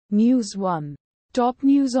News 1. Top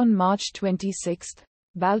news on March 26.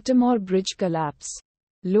 Baltimore bridge collapse.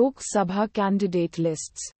 Lok Sabha candidate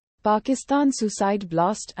lists. Pakistan suicide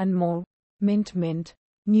blast and more. Mint.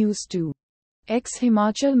 News 2.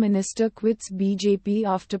 Ex-Himachal minister quits BJP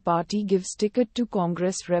after party gives ticket to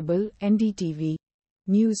Congress rebel. NDTV.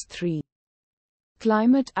 News 3.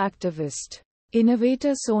 Climate activist.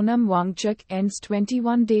 Innovator Sonam Wangchuk ends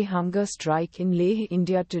 21-day hunger strike in Leh,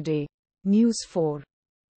 India today. News 4.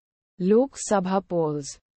 Lok Sabha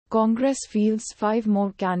polls. Congress fields 5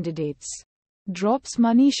 more candidates. Drops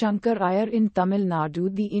Mani Shankar Aiyar in Tamil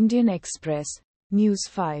Nadu. The Indian Express. News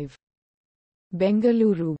 5.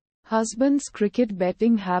 Bengaluru. Husband's cricket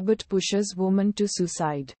betting habit pushes woman to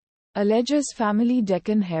suicide. Alleges family.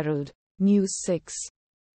 Deccan Herald. News 6.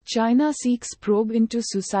 China seeks probe into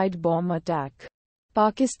suicide bomb attack.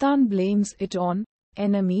 Pakistan blames it on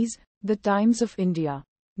enemies. The Times of India.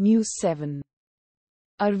 News 7.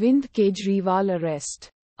 Arvind Kejriwal arrest.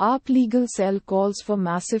 AAP legal cell calls for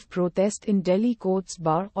massive protest in Delhi courts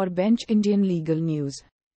bar or bench. Indian legal news.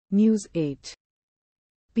 News 8.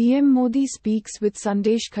 PM Modi speaks with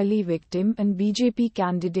Sandeshkhali victim and BJP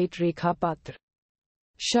candidate Rekha Patra.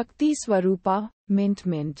 Shakti swaroopa.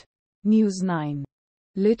 Mint. News 9.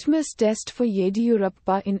 Litmus test for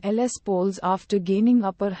Yediyurappa in LS polls after gaining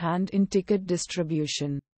upper hand in ticket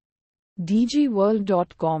distribution.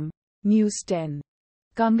 DGWorld.com. News 10.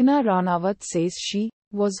 Kangana Ranawat says she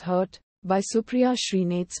was hurt by Supriya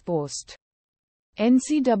Srinath's post.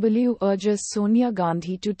 NCW urges Sonia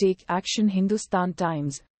Gandhi to take action. Hindustan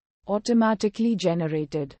Times. Automatically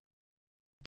generated.